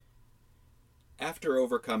After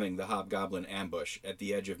overcoming the hobgoblin ambush at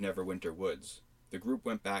the edge of Neverwinter Woods, the group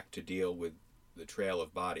went back to deal with the trail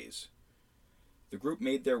of bodies. The group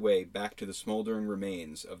made their way back to the smoldering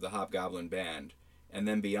remains of the hobgoblin band, and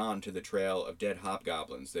then beyond to the trail of dead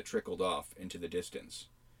hobgoblins that trickled off into the distance.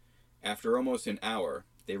 After almost an hour,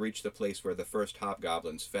 they reached the place where the first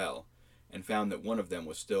hobgoblins fell, and found that one of them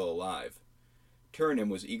was still alive. Turnham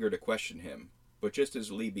was eager to question him, but just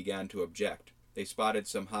as Lee began to object, they spotted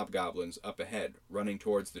some hobgoblins up ahead, running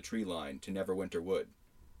towards the tree line to Neverwinter Wood.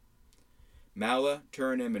 Mala,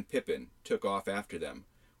 Turnham, and Pippin took off after them,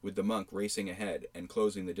 with the monk racing ahead and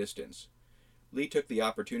closing the distance. Lee took the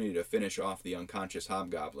opportunity to finish off the unconscious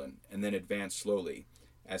hobgoblin, and then advanced slowly,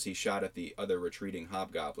 as he shot at the other retreating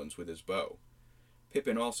hobgoblins with his bow.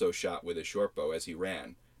 Pippin also shot with his short bow as he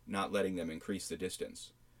ran, not letting them increase the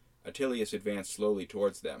distance. Attilius advanced slowly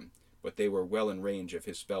towards them, but they were well in range of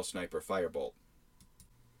his spell sniper firebolt.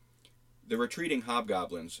 The retreating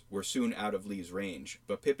hobgoblins were soon out of Lee's range,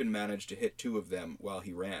 but Pippin managed to hit 2 of them while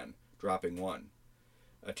he ran, dropping 1.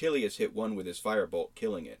 Attilius hit 1 with his firebolt,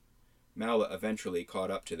 killing it. Mala eventually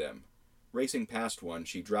caught up to them. Racing past one,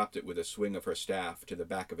 she dropped it with a swing of her staff to the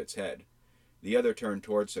back of its head. The other turned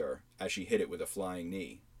towards her as she hit it with a flying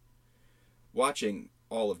knee. Watching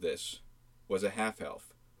all of this was a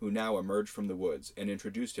half-elf, who now emerged from the woods and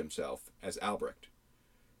introduced himself as Albrecht.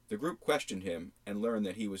 The group questioned him and learned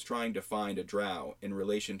that he was trying to find a drow in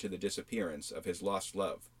relation to the disappearance of his lost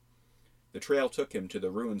love. The trail took him to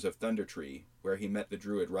the ruins of Thundertree, where he met the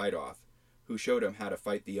druid Rydoth, who showed him how to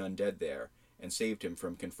fight the undead there and saved him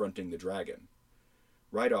from confronting the dragon.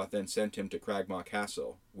 Rydoth then sent him to Cragmaw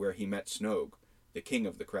Castle, where he met Snoge, the king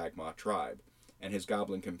of the Cragmaw tribe, and his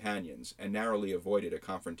goblin companions, and narrowly avoided a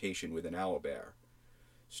confrontation with an owlbear.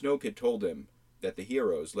 Snoge had told him that the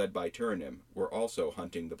heroes, led by Turnham, were also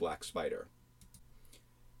hunting the black spider.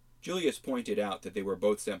 Julius pointed out that they were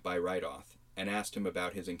both sent by Rydoth, and asked him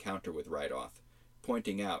about his encounter with Rydoth,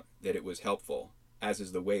 pointing out that it was helpful, as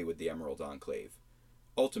is the way with the Emerald Enclave.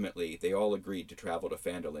 Ultimately, they all agreed to travel to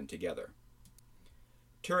Phandalin together.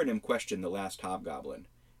 Turnham questioned the last hobgoblin,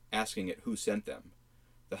 asking it who sent them.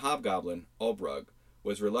 The hobgoblin, Ulbrug,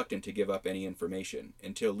 was reluctant to give up any information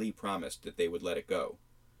until Lee promised that they would let it go.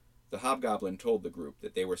 The hobgoblin told the group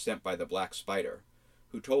that they were sent by the Black Spider,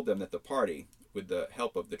 who told them that the party, with the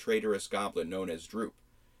help of the traitorous goblin known as Droop,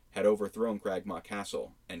 had overthrown Cragmaw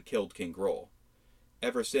Castle and killed King Groll.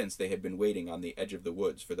 Ever since, they had been waiting on the edge of the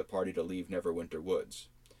woods for the party to leave Neverwinter Woods.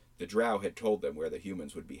 The drow had told them where the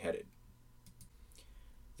humans would be headed.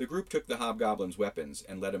 The group took the hobgoblin's weapons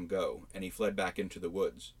and let him go, and he fled back into the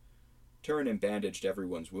woods. Turnham bandaged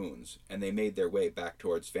everyone's wounds, and they made their way back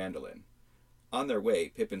towards Phandalin. On their way,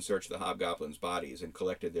 Pippin searched the hobgoblins' bodies and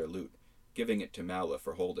collected their loot, giving it to Mala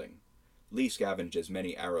for holding. Lee scavenged as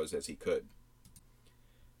many arrows as he could.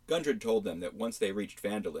 Gundred told them that once they reached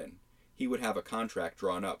Phandalin, he would have a contract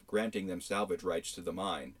drawn up granting them salvage rights to the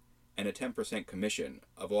mine, and a 10% commission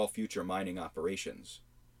of all future mining operations.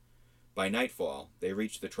 By nightfall, they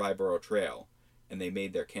reached the Triborough Trail, and they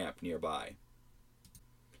made their camp nearby.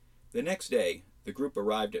 The next day, the group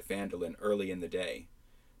arrived at Phandalin early in the day.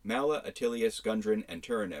 Mala, Attilius, Gundren, and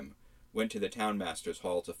Turnham went to the townmaster's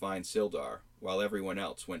hall to find Sildar, while everyone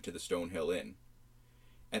else went to the Stonehill Inn.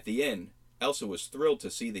 At the inn, Elsa was thrilled to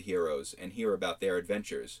see the heroes and hear about their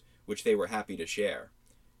adventures, which they were happy to share.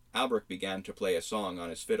 Albrecht began to play a song on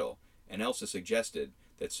his fiddle, and Elsa suggested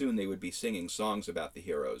that soon they would be singing songs about the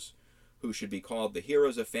heroes, who should be called the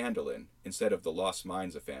Heroes of Phandalin instead of the Lost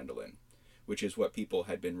Mines of Phandalin, which is what people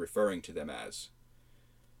had been referring to them as.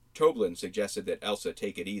 Toblin suggested that Elsa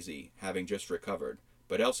take it easy, having just recovered,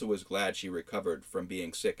 but Elsa was glad she recovered from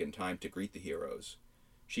being sick in time to greet the heroes.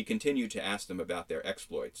 She continued to ask them about their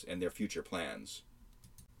exploits and their future plans.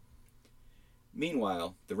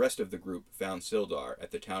 Meanwhile, the rest of the group found Sildar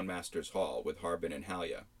at the townmaster's hall with Harbin and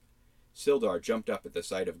Halya. Sildar jumped up at the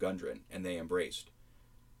sight of Gundren, and they embraced.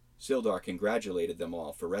 Sildar congratulated them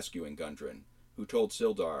all for rescuing Gundren, who told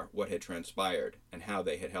Sildar what had transpired and how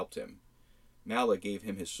they had helped him. Mala gave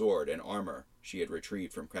him his sword and armor she had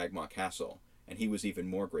retrieved from Cragmaw Castle, and he was even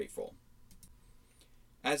more grateful.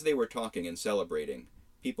 As they were talking and celebrating,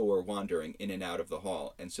 people were wandering in and out of the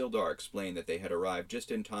hall, and Sildar explained that they had arrived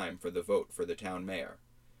just in time for the vote for the town mayor.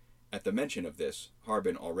 At the mention of this,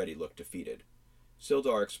 Harbin already looked defeated.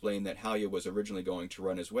 Sildar explained that Halya was originally going to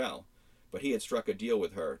run as well, but he had struck a deal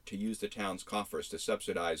with her to use the town's coffers to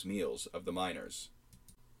subsidize meals of the miners.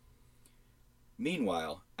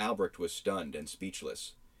 Meanwhile, Albrecht was stunned and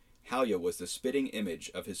speechless. Halya was the spitting image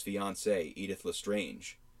of his fiancée, Edith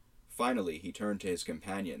Lestrange. Finally, he turned to his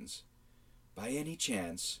companions. "By any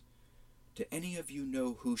chance, do any of you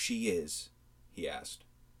know who she is?" he he asked.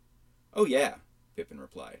 "Oh, yeah," Pippin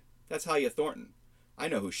replied. "That's Halya Thornton. I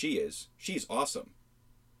know who she is. She's awesome."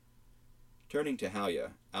 Turning to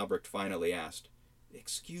Halya, Albrecht finally asked,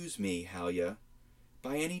 "Excuse me, Halya.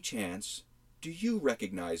 By any chance, do you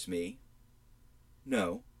recognize me?"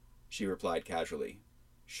 "No," she replied casually.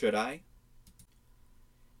 "Should I?"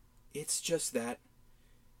 "It's just that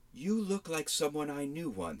you look like someone I knew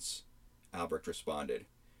once," Albrecht responded.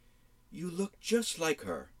 "You look just like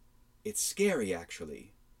her. It's scary,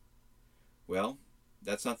 actually." "Well,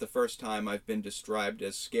 that's not the first time I've been described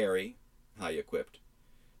as scary," Halya quipped.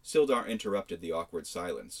 Sildar interrupted the awkward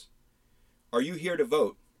silence. "Are you here to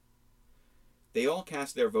vote?" They all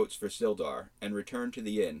cast their votes for Sildar and returned to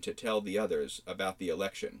the inn to tell the others about the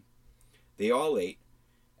election. They all ate,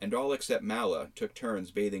 and all except Mala took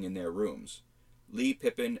turns bathing in their rooms. Lee,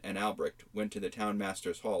 Pippin, and Albrecht went to the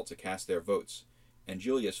townmaster's hall to cast their votes, and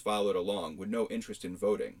Julius followed along with no interest in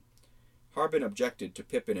voting. Harbin objected to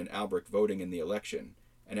Pippin and Albrecht voting in the election,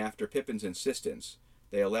 and after Pippin's insistence,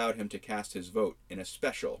 they allowed him to cast his vote in a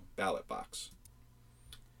special ballot box.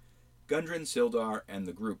 Gundren, Sildar, and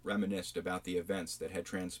the group reminisced about the events that had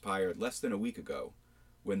transpired less than a week ago,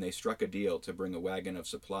 when they struck a deal to bring a wagon of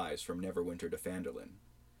supplies from Neverwinter to Phandalin.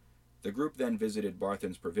 The group then visited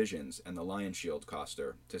Barthen's Provisions and the Lion Shield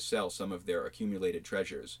coster to sell some of their accumulated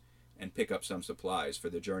treasures and pick up some supplies for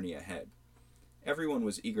the journey ahead. Everyone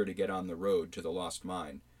was eager to get on the road to the Lost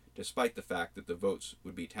Mine, despite the fact that the votes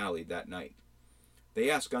would be tallied that night. They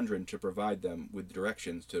asked Gundren to provide them with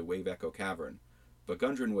directions to Wave Echo Cavern, but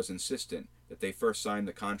Gundren was insistent that they first sign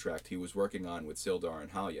the contract he was working on with Sildar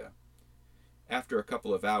and Halya. After a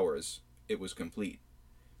couple of hours, it was complete.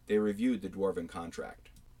 They reviewed the dwarven contract.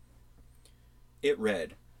 It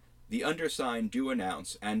read, "The undersigned do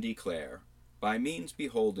announce and declare, by means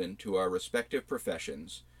beholden to our respective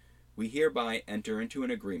professions, we hereby enter into an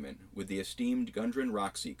agreement with the esteemed Gundren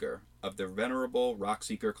Rockseeker of the venerable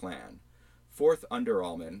Rockseeker clan, 4th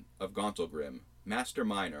Underalman of Gauntlgrim, Master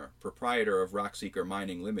Miner, proprietor of Rockseeker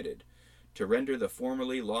Mining Limited, to render the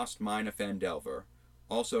formerly lost mine of Phandelver,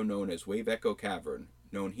 also known as Wave Echo Cavern,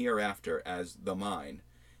 known hereafter as The Mine,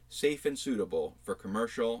 safe and suitable for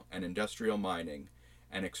commercial and industrial mining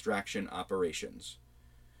and extraction operations.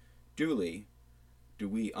 Duly, do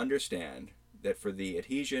we understand that for the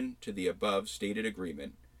adhesion to the above stated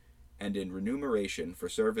agreement, and in remuneration for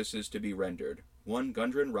services to be rendered, one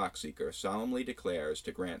Gundren Rockseeker solemnly declares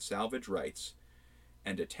to grant salvage rights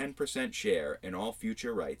and a 10% share in all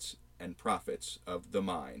future rights and profits of the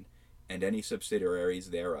mine and any subsidiaries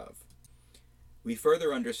thereof. We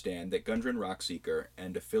further understand that Gundren Rockseeker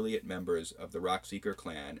and affiliate members of the Rockseeker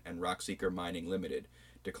clan and Rockseeker Mining Limited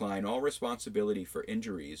decline all responsibility for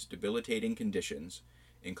injuries, debilitating conditions,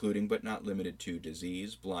 including but not limited to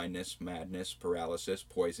disease, blindness, madness, paralysis,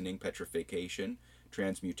 poisoning, petrification,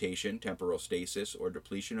 transmutation, temporal stasis, or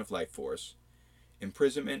depletion of life force,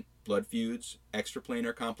 imprisonment, blood feuds,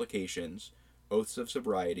 extraplanar complications, oaths of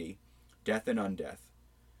sobriety, death and undeath.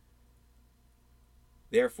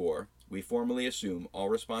 Therefore, we formally assume all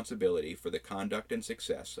responsibility for the conduct and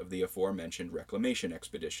success of the aforementioned reclamation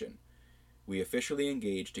expedition. We officially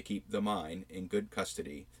engage to keep the mine in good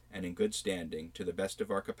custody and in good standing to the best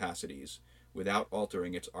of our capacities, without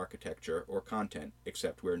altering its architecture or content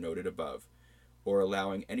except where noted above, or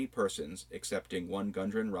allowing any persons excepting one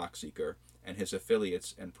Gundren Rockseeker and his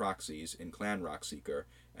affiliates and proxies in Clan Rockseeker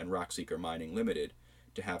and Rockseeker Mining Limited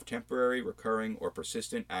to have temporary, recurring, or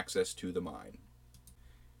persistent access to the mine.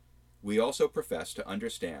 We also profess to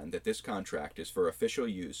understand that this contract is for official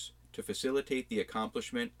use to facilitate the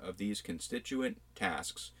accomplishment of these constituent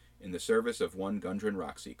tasks in the service of one Gundren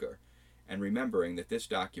Rockseeker, and remembering that this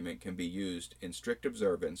document can be used in strict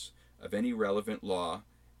observance of any relevant law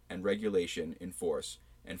and regulation in force,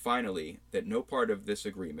 and finally, that no part of this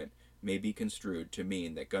agreement may be construed to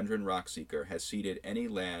mean that Gundren Rockseeker has ceded any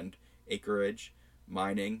land, acreage,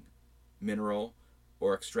 mining, mineral,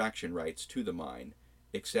 or extraction rights to the mine,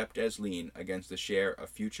 except as lien against the share of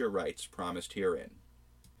future rights promised herein.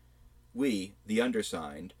 We, the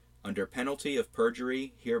undersigned, under penalty of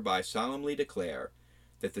perjury, hereby solemnly declare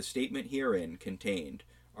that the statement herein contained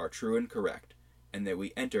are true and correct, and that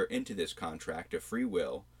we enter into this contract of free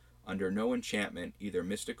will, under no enchantment either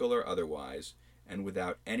mystical or otherwise, and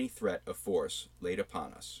without any threat of force laid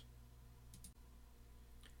upon us.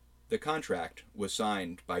 The contract was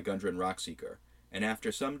signed by Gundren Rockseeker, and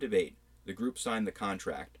after some debate, the group signed the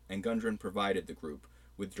contract, and Gundren provided the group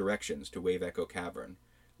with directions to Wave Echo Cavern,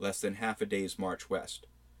 less than half a day's march west.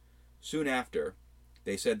 Soon after,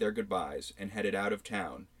 they said their goodbyes and headed out of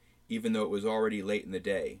town, even though it was already late in the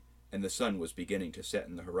day and the sun was beginning to set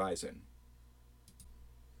in the horizon.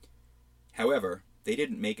 However, they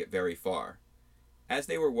didn't make it very far. As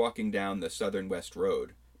they were walking down the southern west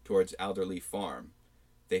road towards Alderleaf Farm,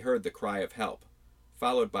 they heard the cry of help,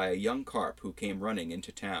 followed by a young carp who came running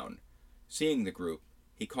into town. Seeing the group,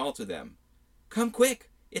 he called to them, "Come quick!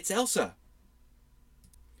 It's Elsa!"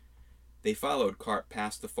 They followed Carp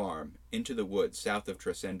past the farm, into the woods south of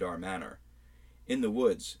Tresendar Manor. In the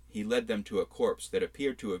woods, he led them to a corpse that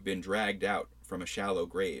appeared to have been dragged out from a shallow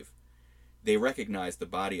grave. They recognized the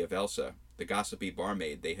body of Elsa, the gossipy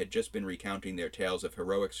barmaid they had just been recounting their tales of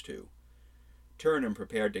heroics to. Turnham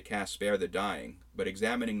prepared to cast Spare the Dying, but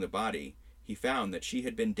examining the body, he found that she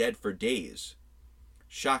had been dead for days.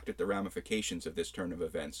 Shocked at the ramifications of this turn of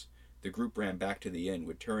events, the group ran back to the inn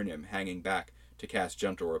with Turnham hanging back to cast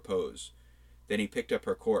gentle repose. Then he picked up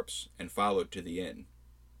her corpse and followed to the inn.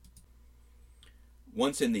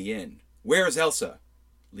 Once in the inn, "Where's Elsa?"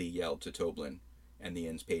 Lee yelled to Toblin and the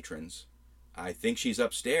inn's patrons. "I think she's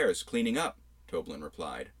upstairs, cleaning up," Toblin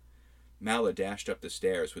replied. Mala dashed up the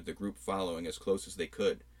stairs with the group following as close as they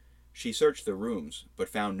could. She searched the rooms, but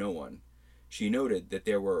found no one. She noted that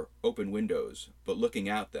there were open windows, but looking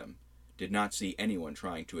out them, did not see anyone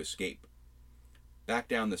trying to escape. Back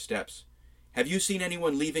down the steps. "Have you seen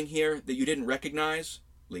anyone leaving here that you didn't recognize?"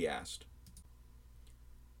 Lee asked.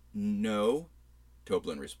 "No,"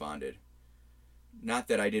 Toblin responded. "Not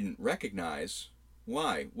that I didn't recognize.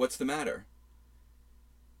 Why? What's the matter?"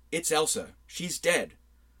 "It's Elsa. She's dead.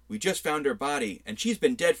 We just found her body, and she's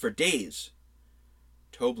been dead for days."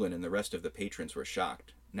 Toblin and the rest of the patrons were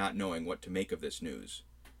shocked, not knowing what to make of this news.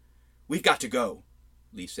 "We've got to go,"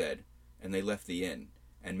 Lee said, and they left the inn,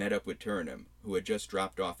 and met up with Turnham, who had just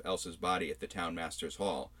dropped off Elsa's body at the townmaster's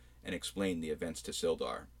hall, and explained the events to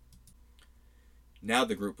Sildar. Now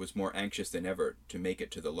the group was more anxious than ever to make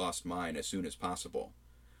it to the lost mine as soon as possible.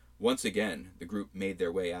 Once again, the group made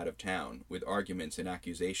their way out of town, with arguments and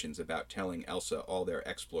accusations about telling Elsa all their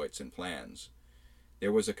exploits and plans.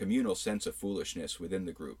 There was a communal sense of foolishness within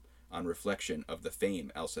the group, on reflection of the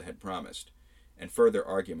fame Elsa had promised, and further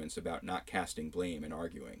arguments about not casting blame and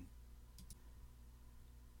arguing.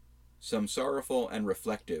 Some sorrowful and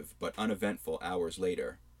reflective but uneventful hours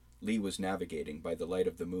later, Lee was navigating by the light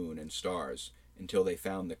of the moon and stars until they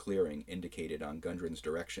found the clearing indicated on Gundren's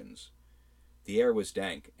directions. The air was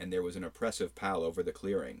dank, and there was an oppressive pall over the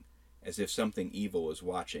clearing, as if something evil was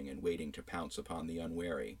watching and waiting to pounce upon the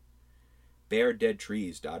unwary. Bare dead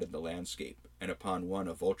trees dotted the landscape, and upon one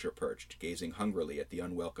a vulture perched, gazing hungrily at the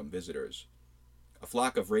unwelcome visitors. A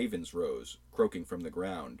flock of ravens rose, croaking from the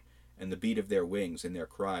ground, and the beat of their wings and their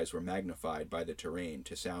cries were magnified by the terrain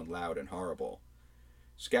to sound loud and horrible.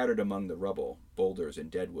 Scattered among the rubble, boulders,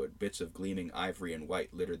 and deadwood, bits of gleaming ivory and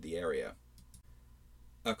white littered the area.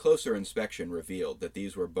 A closer inspection revealed that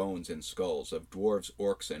these were bones and skulls of dwarves,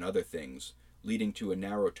 orcs, and other things, leading to a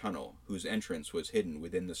narrow tunnel whose entrance was hidden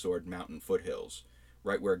within the Sword Mountain foothills,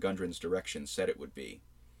 right where Gundren's directions said it would be.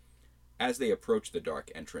 As they approached the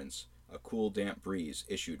dark entrance, a cool, damp breeze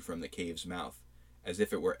issued from the cave's mouth, as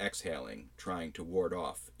if it were exhaling, trying to ward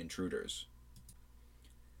off intruders.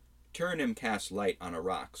 Turnham cast light on a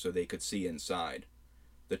rock so they could see inside.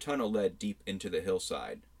 The tunnel led deep into the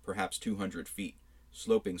hillside, perhaps 200 feet,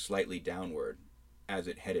 sloping slightly downward as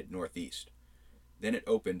it headed northeast. Then it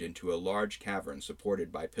opened into a large cavern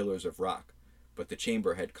supported by pillars of rock, but the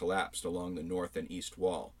chamber had collapsed along the north and east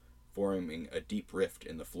wall, forming a deep rift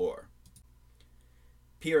in the floor.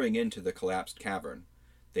 Peering into the collapsed cavern,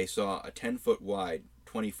 they saw a 10-foot wide,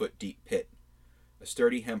 20-foot deep pit. A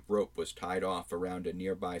sturdy hemp rope was tied off around a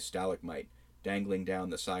nearby stalagmite dangling down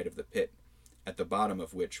the side of the pit, at the bottom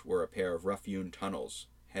of which were a pair of rough-hewn tunnels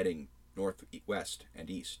heading northwest and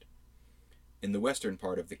east. In the western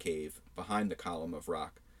part of the cave, behind the column of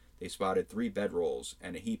rock, they spotted 3 bedrolls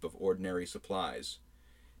and a heap of ordinary supplies.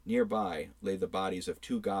 Nearby lay the bodies of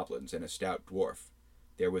 2 goblins and a stout dwarf.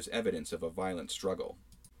 There was evidence of a violent struggle.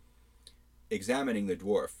 Examining the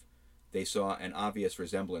dwarf, they saw an obvious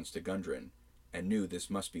resemblance to Gundren, and knew this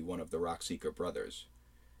must be one of the Rockseeker brothers.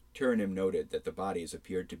 Turnham noted that the bodies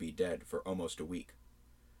appeared to be dead for almost a week.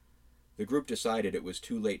 The group decided it was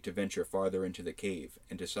too late to venture farther into the cave,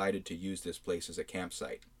 and decided to use this place as a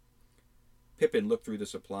campsite. Pippin looked through the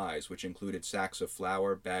supplies, which included sacks of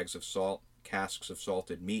flour, bags of salt, casks of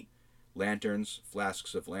salted meat, lanterns,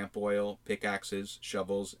 flasks of lamp oil, pickaxes,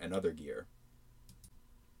 shovels, and other gear.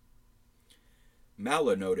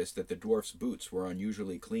 Mala noticed that the dwarf's boots were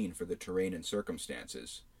unusually clean for the terrain and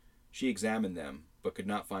circumstances. She examined them, but could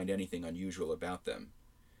not find anything unusual about them.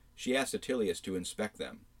 She asked Attilius to inspect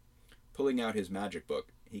them. Pulling out his magic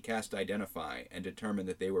book, he cast Identify and determined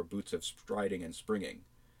that they were boots of striding and springing.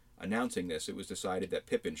 Announcing this, it was decided that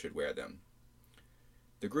Pippin should wear them.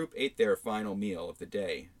 The group ate their final meal of the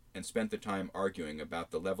day and spent the time arguing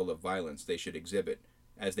about the level of violence they should exhibit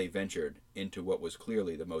as they ventured into what was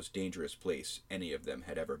clearly the most dangerous place any of them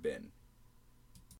had ever been.